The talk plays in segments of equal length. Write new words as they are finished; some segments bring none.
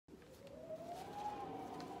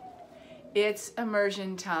It's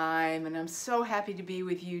immersion time, and I'm so happy to be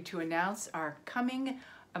with you to announce our coming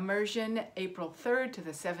immersion, April 3rd to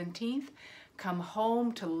the 17th. Come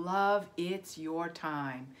home to love, it's your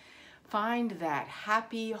time. Find that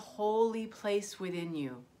happy, holy place within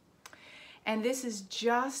you. And this is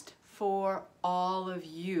just for all of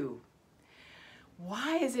you.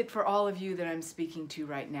 Why is it for all of you that I'm speaking to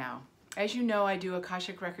right now? As you know, I do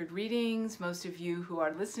Akashic Record readings. Most of you who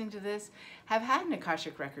are listening to this have had an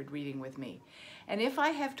Akashic Record reading with me. And if I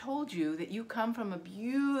have told you that you come from a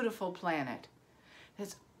beautiful planet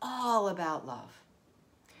that's all about love,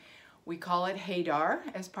 we call it Hadar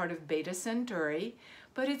as part of Beta Centauri,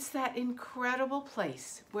 but it's that incredible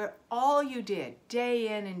place where all you did day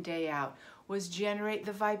in and day out was generate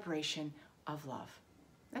the vibration of love.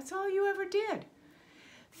 That's all you ever did.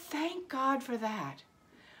 Thank God for that.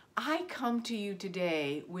 I come to you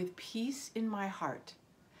today with peace in my heart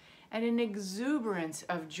and an exuberance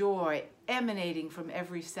of joy emanating from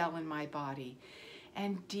every cell in my body,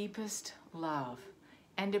 and deepest love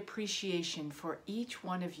and appreciation for each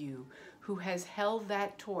one of you who has held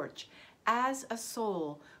that torch as a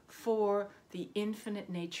soul for the infinite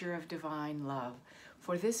nature of divine love,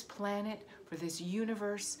 for this planet, for this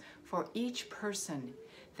universe, for each person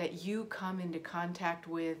that you come into contact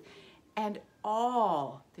with, and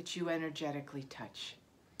all that you energetically touch.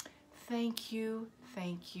 Thank you,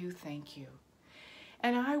 thank you, thank you.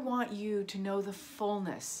 And I want you to know the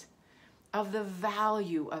fullness of the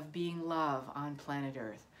value of being love on planet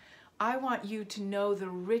Earth. I want you to know the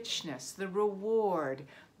richness, the reward,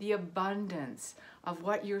 the abundance of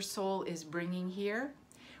what your soul is bringing here,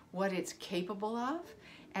 what it's capable of,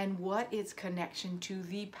 and what its connection to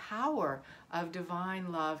the power of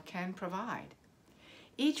divine love can provide.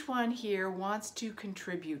 Each one here wants to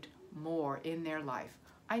contribute more in their life.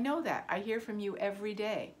 I know that. I hear from you every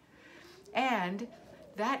day. And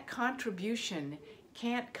that contribution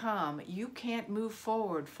can't come, you can't move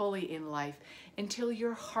forward fully in life until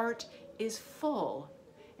your heart is full,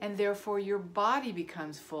 and therefore your body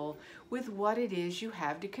becomes full with what it is you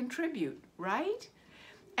have to contribute, right?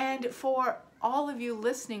 And for all of you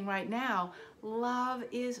listening right now, love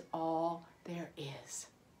is all there is.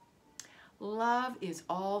 Love is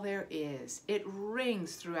all there is. It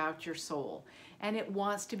rings throughout your soul, and it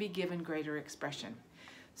wants to be given greater expression.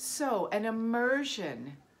 So an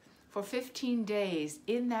immersion for 15 days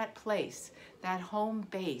in that place, that home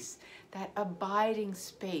base, that abiding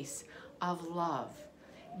space of love,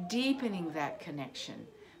 deepening that connection,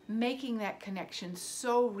 making that connection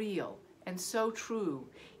so real and so true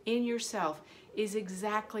in yourself is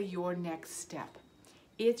exactly your next step.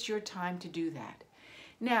 It's your time to do that.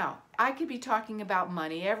 Now, I could be talking about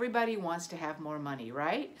money. Everybody wants to have more money,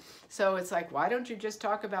 right? So it's like, why don't you just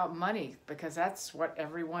talk about money? Because that's what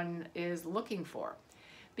everyone is looking for.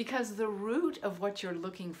 Because the root of what you're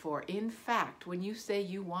looking for, in fact, when you say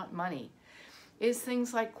you want money, is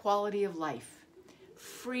things like quality of life,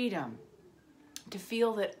 freedom, to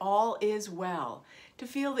feel that all is well, to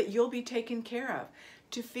feel that you'll be taken care of,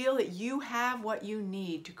 to feel that you have what you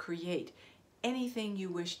need to create anything you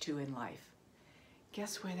wish to in life.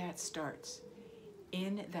 Guess where that starts?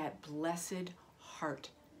 In that blessed heart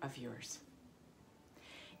of yours.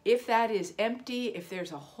 If that is empty, if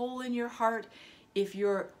there's a hole in your heart, if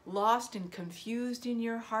you're lost and confused in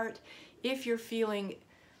your heart, if you're feeling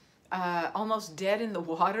almost dead in the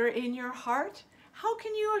water in your heart, how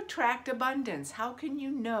can you attract abundance? How can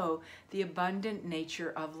you know the abundant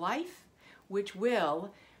nature of life, which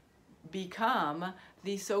will become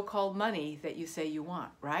the so-called money that you say you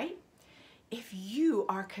want, right? If you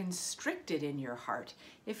are constricted in your heart,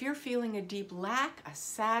 if you're feeling a deep lack, a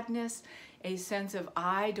sadness, a sense of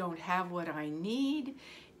I don't have what I need,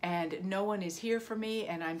 and no one is here for me,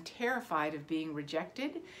 and I'm terrified of being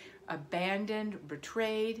rejected, abandoned,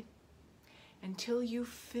 betrayed, until you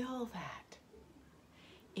feel that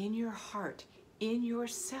in your heart, in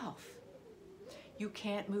yourself, you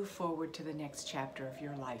can't move forward to the next chapter of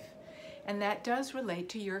your life. And that does relate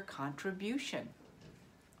to your contribution.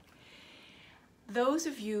 Those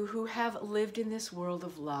of you who have lived in this world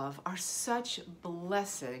of love are such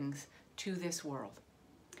blessings to this world.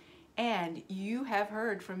 And you have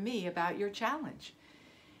heard from me about your challenge.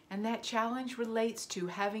 And that challenge relates to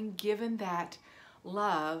having given that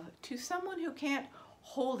love to someone who can't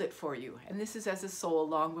hold it for you. And this is as a soul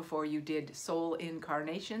long before you did soul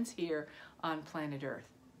incarnations here on planet Earth.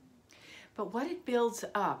 But what it builds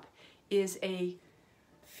up is a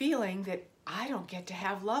feeling that I don't get to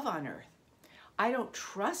have love on Earth. I don't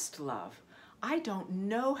trust love. I don't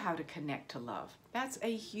know how to connect to love. That's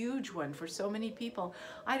a huge one for so many people.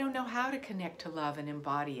 I don't know how to connect to love and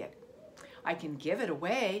embody it. I can give it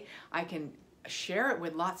away. I can share it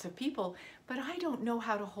with lots of people, but I don't know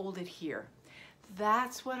how to hold it here.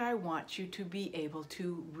 That's what I want you to be able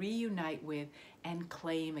to reunite with and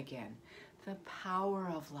claim again. The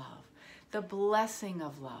power of love, the blessing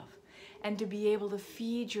of love, and to be able to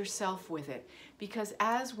feed yourself with it. Because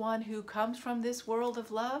as one who comes from this world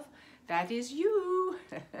of love, that is you.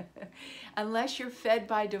 Unless you're fed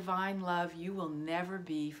by divine love, you will never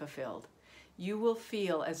be fulfilled. You will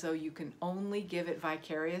feel as though you can only give it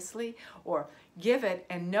vicariously, or give it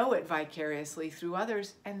and know it vicariously through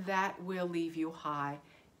others, and that will leave you high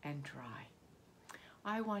and dry.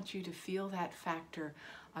 I want you to feel that factor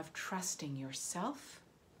of trusting yourself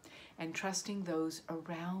and trusting those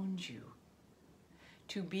around you,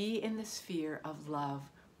 to be in the sphere of love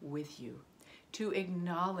with you, to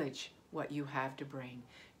acknowledge what you have to bring,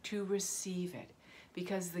 to receive it,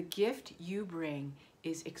 because the gift you bring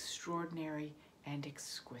is extraordinary and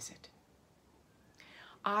exquisite.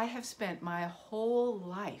 I have spent my whole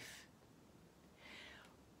life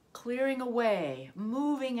clearing away,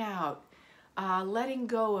 moving out, letting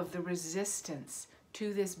go of the resistance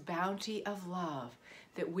to this bounty of love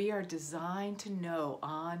that we are designed to know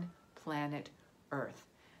on planet Earth.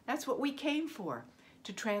 That's what we came for,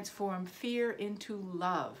 to transform fear into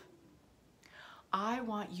love. I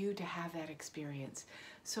want you to have that experience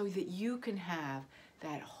so that you can have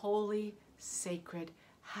that holy, sacred,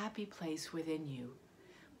 happy place within you,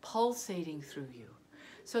 pulsating through you,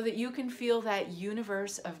 so that you can feel that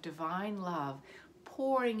universe of divine love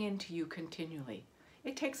pouring into you continually.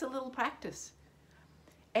 It takes a little practice,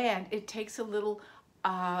 and it takes a little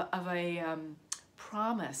of a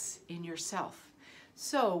promise in yourself.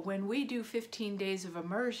 So when we do 15 days of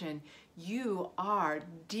immersion, you are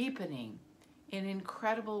deepening in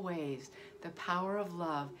incredible ways the power of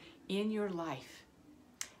love in your life.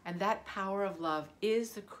 And that power of love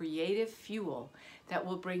is the creative fuel that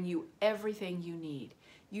will bring you everything you need.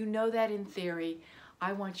 You know that in theory.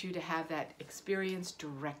 I want you to have that experience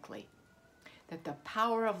directly, that the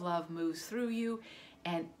power of love moves through you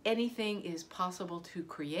and anything is possible to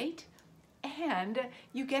create, and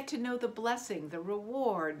you get to know the blessing, the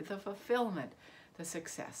reward, the fulfillment, the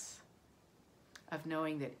success of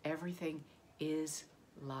knowing that everything is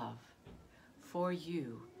love for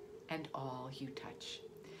you and all you touch.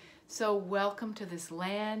 So welcome to this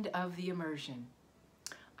land of the immersion.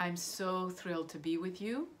 I'm so thrilled to be with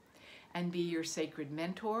you and be your sacred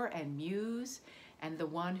mentor and muse, and the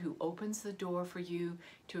one who opens the door for you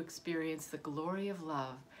to experience the glory of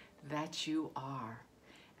love that you are,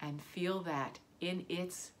 and feel that in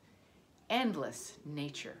its endless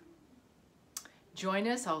nature. Join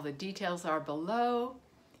us, all the details are below.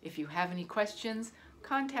 If you have any questions,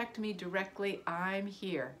 contact me directly. I'm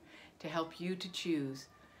here to help you to choose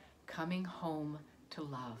coming home to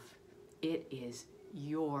love. It is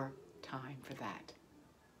your time for that.